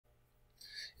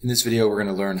In this video, we're going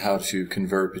to learn how to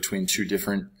convert between two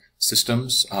different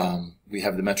systems. We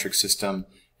have the metric system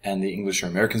and the English or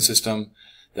American system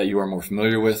that you are more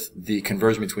familiar with. The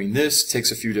conversion between this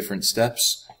takes a few different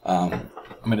steps. I'm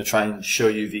going to try and show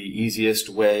you the easiest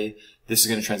way. This is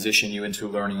going to transition you into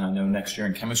learning, I know, next year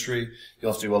in chemistry.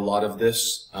 You'll have to do a lot of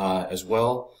this as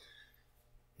well.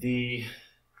 The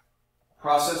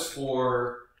process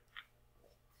for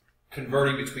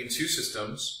converting between two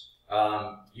systems,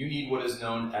 you need what is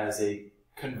known as a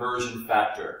conversion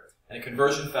factor. And a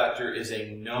conversion factor is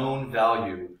a known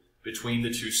value between the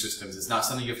two systems. It's not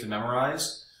something you have to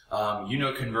memorize. You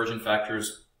know conversion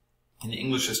factors in the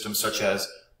English system, such as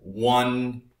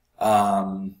one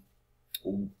yard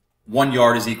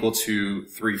is equal to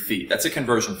 3 feet. That's a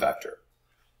conversion factor.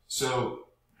 So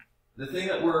the thing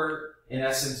that we're in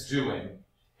essence doing,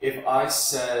 if I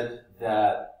said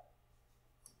that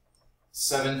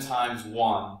 7 times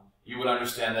 1, you would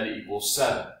understand that it equals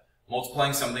 7.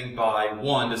 Multiplying something by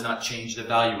 1 does not change the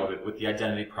value of it with the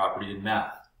identity property in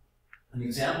math.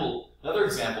 Another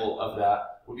example of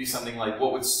that would be something like,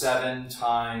 what would 7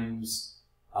 times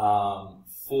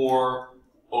 4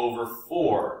 over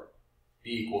 4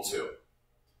 be equal to?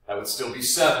 That would still be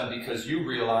 7 because you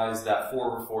realize that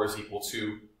 4 over 4 is equal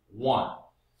to 1.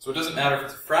 So it doesn't matter if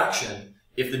it's a fraction.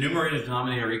 If the numerator and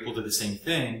denominator are equal to the same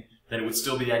thing, then it would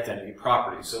still be the identity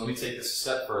property. So let me take this a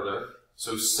step further.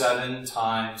 So 7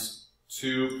 times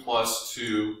 2 plus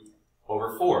 2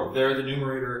 over 4. There, the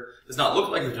numerator does not look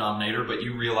like the denominator, but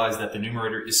you realize that the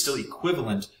numerator is still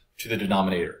equivalent to the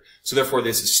denominator. So therefore,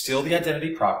 this is still the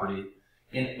identity property.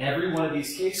 In every one of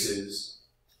these cases,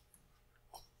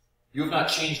 you have not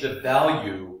changed the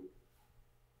value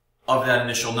of that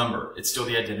initial number. It's still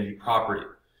the identity property.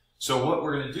 So what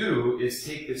we're going to do is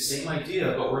take the same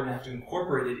idea, but we're going to have to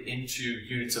incorporate it into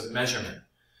units of measurement.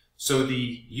 So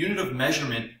the unit of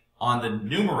measurement on the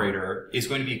numerator is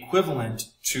going to be equivalent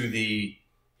to the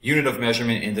unit of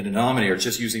measurement in the denominator,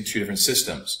 just using two different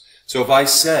systems. So if I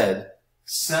said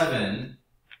 7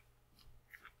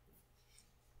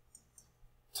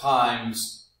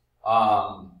 times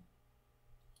 1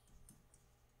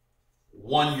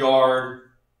 yard,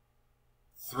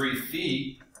 3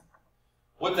 feet,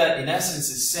 what that in essence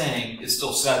is saying is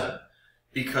still 7,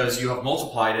 because you have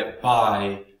multiplied it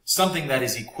by something that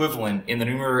is equivalent in the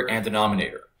numerator and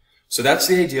denominator. So that's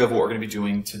the idea of what we're going to be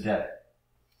doing today.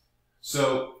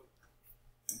 So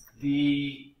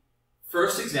the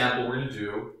first example we're going to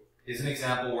do is an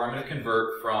example where I'm going to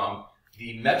convert from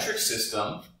the metric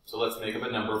system, so let's make up a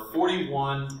number,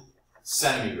 41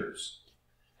 centimeters.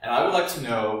 And I would like to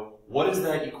know, what is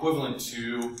that equivalent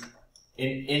to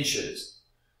in inches?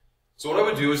 So what I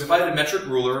would do is, if I had a metric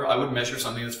ruler, I would measure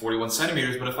something that's 41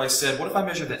 centimeters, but if I said, what if I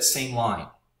measured that same line?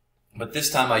 But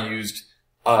this time I used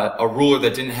a ruler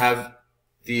that didn't have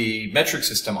the metric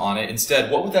system on it. Instead,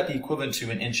 what would that be equivalent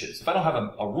to in inches? If I don't have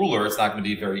a ruler, it's not going to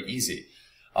be very easy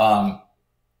to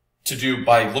do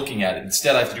by looking at it.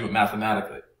 Instead, I have to do it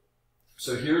mathematically.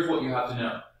 So here's what you have to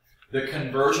know. The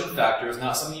conversion factor is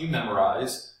not something you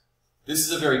memorize. This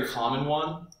is a very common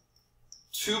one.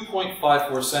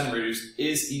 2.54 centimeters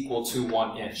is equal to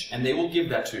 1 inch, and they will give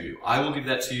that to you. I will give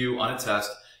that to you on a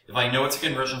test. If I know it's a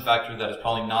conversion factor that is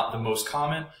probably not the most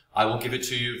common, I will give it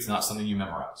to you. It's not something you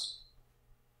memorize.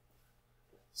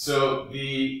 So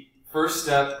the first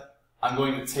step, I'm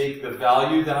going to take the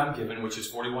value that I'm given, which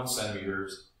is 41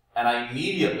 centimeters, and I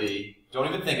immediately, don't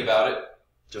even think about it,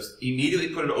 just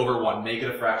immediately put it over 1, make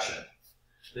it a fraction.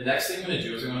 The next thing I'm going to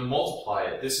do is I'm going to multiply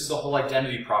it. This is the whole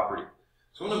identity property.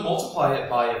 So I'm going to multiply it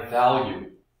by a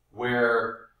value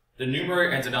where the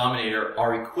numerator and denominator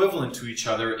are equivalent to each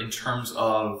other in terms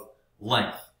of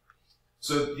length.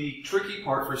 So the tricky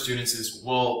part for students is,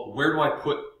 well, where do I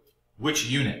put which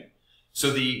unit?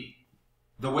 So the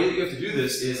way that you have to do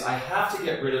this is, I have to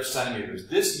get rid of centimeters.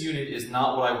 This unit is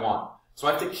not what I want, so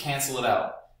I have to cancel it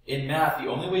out. In math, the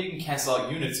only way you can cancel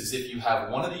out units is if you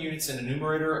have one of the units in the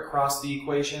numerator across the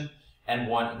equation and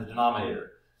one in the denominator.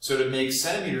 So to make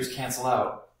centimeters cancel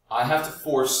out, I have to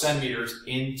force centimeters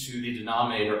into the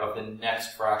denominator of the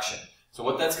next fraction. So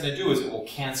what that's going to do is it will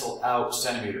cancel out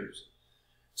centimeters.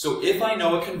 So if I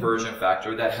know a conversion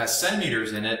factor that has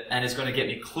centimeters in it and is going to get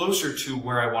me closer to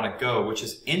where I want to go, which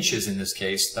is inches in this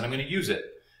case, then I'm going to use it.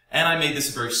 And I made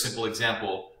this a very simple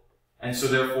example. And so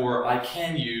therefore, I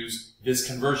can use this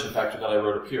conversion factor that I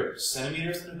wrote up here.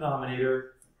 Centimeters in the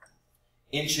denominator,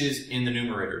 inches in the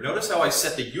numerator. Notice how I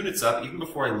set the units up even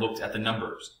before I looked at the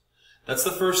numbers. That's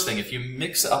the first thing. If you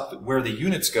mix up where the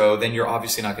units go, then you're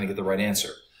obviously not going to get the right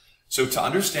answer. So to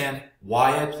understand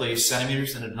why I place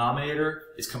centimeters in the denominator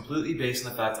is completely based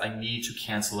on the fact I need to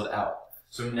cancel it out.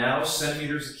 So now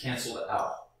centimeters is canceled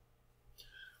out.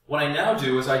 What I now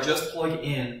do is I just plug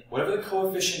in whatever the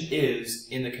coefficient is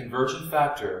in the conversion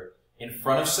factor in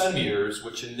front of centimeters,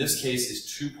 which in this case is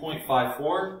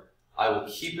 2.54. I will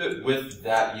keep it with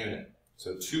that unit.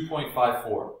 So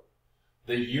 2.54.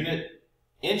 The unit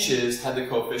inches had the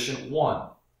coefficient 1.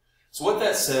 So what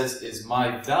that says is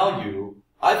my value,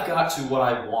 I've got to what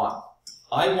I want.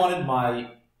 I wanted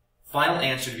my final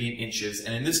answer to be in inches,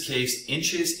 and in this case,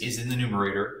 inches is in the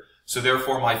numerator, so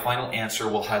therefore my final answer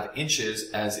will have inches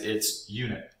as its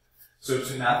unit. So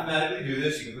to mathematically do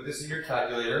this, you can put this in your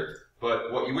calculator,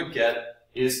 but what you would get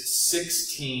is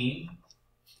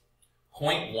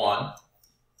 16.1,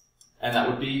 and that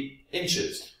would be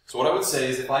inches. So what I would say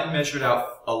is if I measured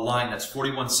out a line that's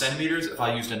 41 centimeters, if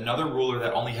I used another ruler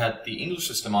that only had the English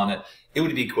system on it, it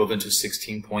would be equivalent to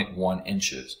 16.1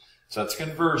 inches. So that's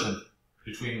conversion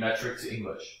between metric to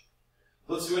English.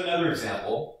 Let's do another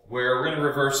example where we're going to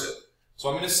reverse it. So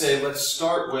I'm going to say let's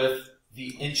start with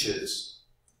the inches.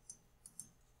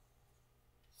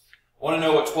 I want to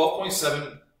know what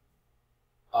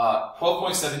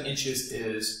 12.7 inches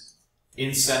is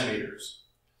in centimeters.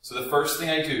 So the first thing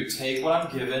I do, take what I'm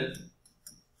given,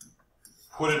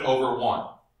 put it over 1.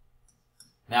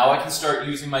 Now I can start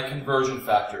using my conversion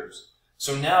factors.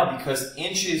 So now, because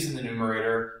inches in the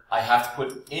numerator, I have to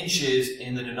put inches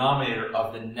in the denominator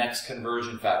of the next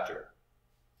conversion factor.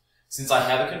 Since I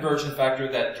have a conversion factor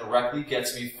that directly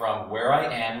gets me from where I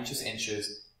am, which is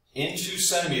inches, into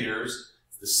centimeters,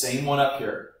 it's the same one up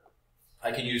here.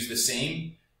 I can use the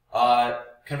same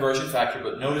conversion factor,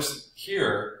 but notice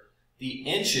here, the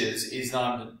inches is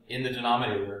not in the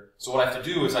denominator. So what I have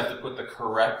to do is I have to put the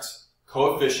correct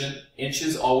coefficient.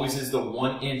 Inches always is the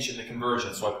 1 inch in the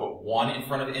conversion, so I put 1 in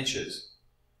front of inches.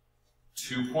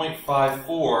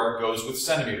 2.54 goes with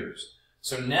centimeters.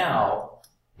 So now,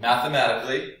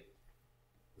 mathematically,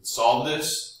 let's solve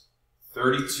this,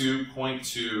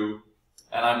 32.2,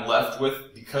 and I'm left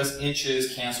with, because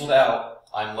inches canceled out,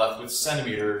 I'm left with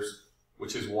centimeters,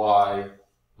 which is why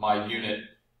my unit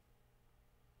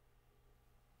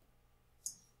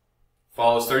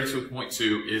follows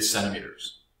 32.2 is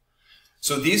centimeters.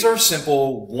 So these are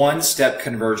simple one-step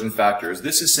conversion factors.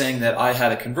 This is saying that I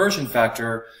had a conversion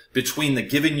factor between the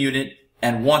given unit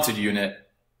and wanted unit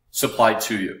supplied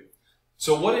to you.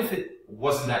 So what if it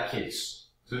wasn't that case?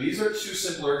 So these are 2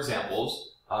 simpler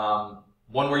examples, one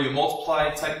where you multiply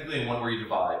technically and one where you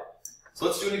divide. So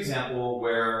let's do an example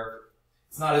where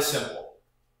it's not as simple.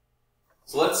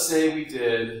 So let's say we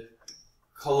did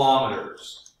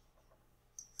kilometers.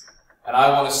 And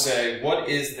I want to say, what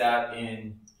is that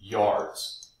in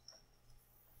yards?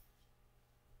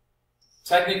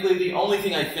 Technically, the only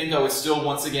thing I think I would still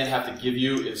once again have to give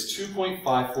you is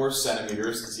 2.54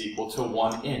 centimeters is equal to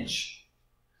 1 inch.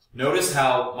 Notice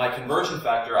how my conversion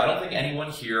factor, I don't think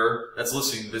anyone here that's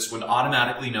listening to this would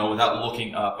automatically know without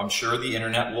looking up. I'm sure the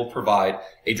internet will provide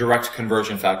a direct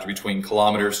conversion factor between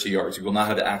kilometers to yards. You will not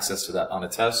have access to that on a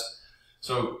test.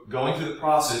 So going through the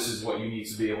process is what you need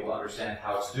to be able to understand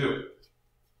how to do.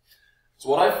 So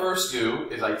what I first do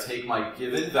is I take my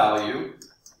given value,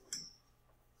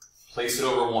 place it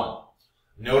over 1.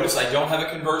 Notice I don't have a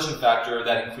conversion factor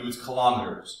that includes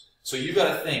kilometers. So you've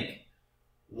got to think,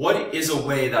 what is a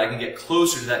way that I can get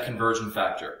closer to that conversion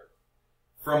factor?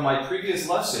 From my previous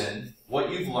lesson,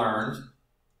 what you've learned,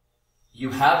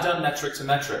 you have done metric to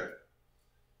metric.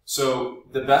 So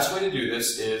the best way to do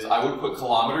this is I would put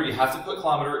kilometer. You have to put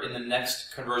kilometer in the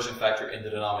next conversion factor in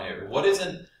the denominator.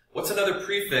 What's another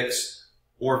prefix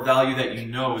or value that you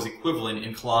know is equivalent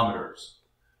in kilometers?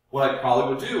 What I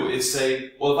probably would do is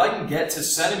say, well, if I can get to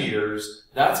centimeters,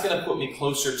 that's going to put me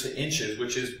closer to inches,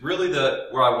 which is really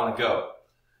where I want to go.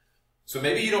 So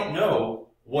maybe you don't know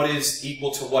what is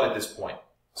equal to what at this point.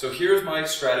 So here's my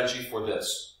strategy for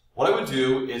this. What I would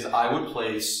do is I would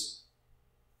place,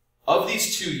 of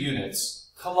these 2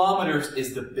 units, kilometers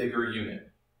is the bigger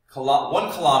unit.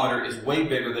 1 kilometer is way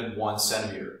bigger than 1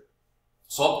 centimeter.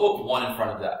 So I'll put 1 in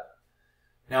front of that.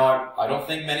 Now, I don't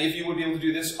think many of you would be able to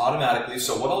do this automatically,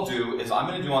 so what I'll do is I'm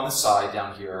going to do on the side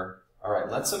down here, alright,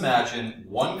 let's imagine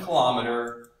 1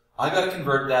 kilometer, I've got to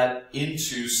convert that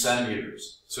into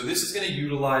centimeters. So this is going to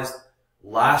utilize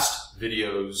last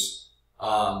video's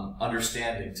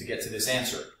understanding to get to this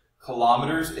answer.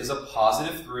 Kilometers is a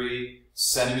positive 3,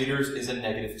 centimeters is a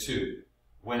negative 2.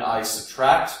 When I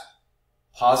subtract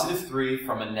positive 3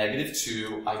 from a negative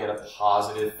 2, I get a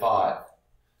positive 5.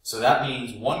 So that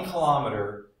means 1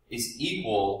 kilometer is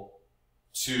equal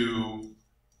to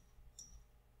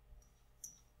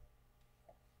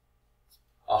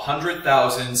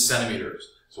 100,000 centimeters.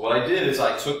 So what I did is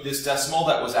I took this decimal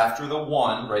that was after the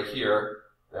 1 right here,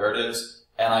 there it is,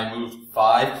 and I moved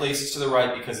 5 places to the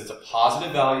right because it's a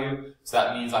positive value, so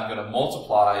that means I'm going to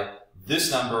multiply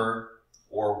this number,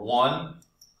 or 1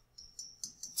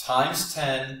 times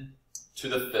 10 to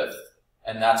the 5th,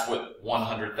 and that's what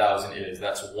 100,000 is.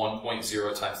 That's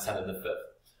 1.0 times 10 to the 5th.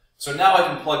 So now I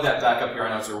can plug that back up here. I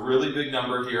know it's a really big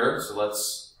number here, so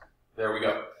there we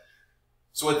go.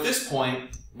 So at this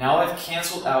point, now I've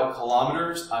canceled out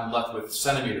kilometers, I'm left with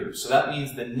centimeters. So that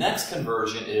means the next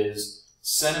conversion is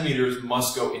centimeters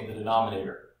must go in the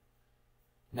denominator.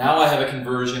 Now I have a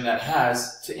conversion that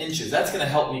has to inches. That's going to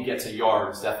help me get to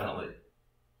yards, definitely.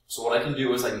 So what I can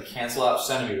do is I can cancel out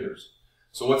centimeters.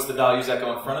 So what's the values that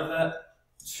go in front of that?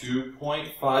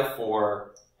 2.54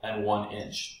 and 1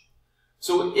 inch.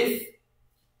 So if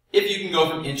you can go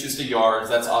from inches to yards,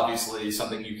 that's obviously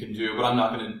something you can do, but I'm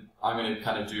going to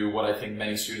kind of do what I think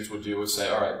many students would do, is say,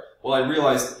 all right, well, I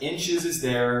realize inches is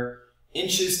there.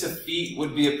 Inches to feet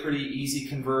would be a pretty easy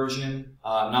conversion,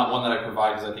 not one that I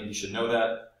provide because I think you should know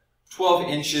that. 12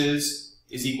 inches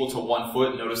is equal to 1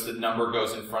 foot. Notice the number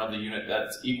goes in front of the unit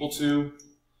that's equal to.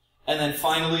 And then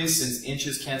finally, since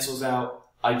inches cancels out,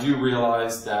 I do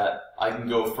realize that I can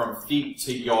go from feet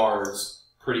to yards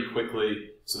pretty quickly.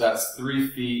 So that's 3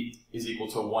 feet is equal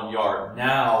to 1 yard.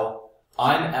 Now,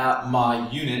 I'm at my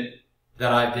unit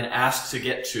that I've been asked to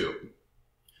get to.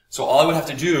 So all I would have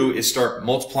to do is start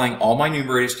multiplying all my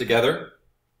numerators together,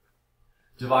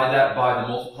 divide that by the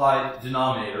multiplied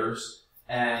denominators,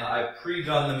 and I've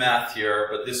pre-done the math here,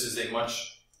 but this is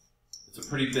it's a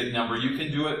pretty big number. You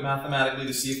can do it mathematically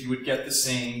to see if you would get the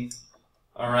same.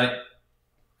 All right.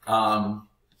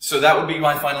 So that would be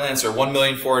my final answer,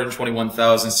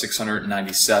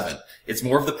 1,421,697. It's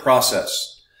more of the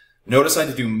process. Notice I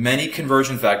had to do many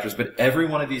conversion factors, but every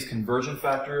one of these conversion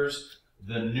factors,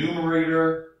 the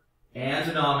numerator and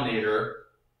denominator,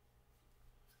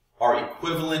 are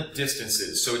equivalent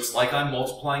distances. So it's like I'm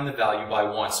multiplying the value by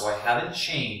 1. So I haven't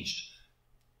changed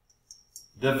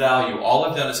the value. All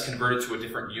I've done is convert it to a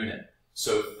different unit.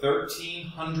 So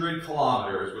 1,300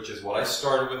 kilometers, which is what I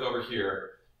started with over here,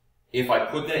 if I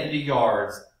put that into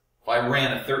yards, if I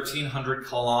ran a 1,300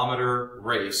 kilometer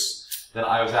race, then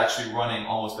I was actually running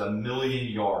almost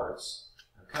 1,000,000 yards.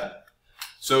 Okay?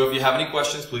 So if you have any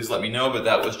questions, please let me know, but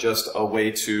that was just a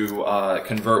way to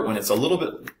convert when it's a little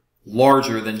bit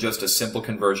larger than just a simple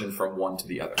conversion from one to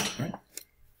the other. All right?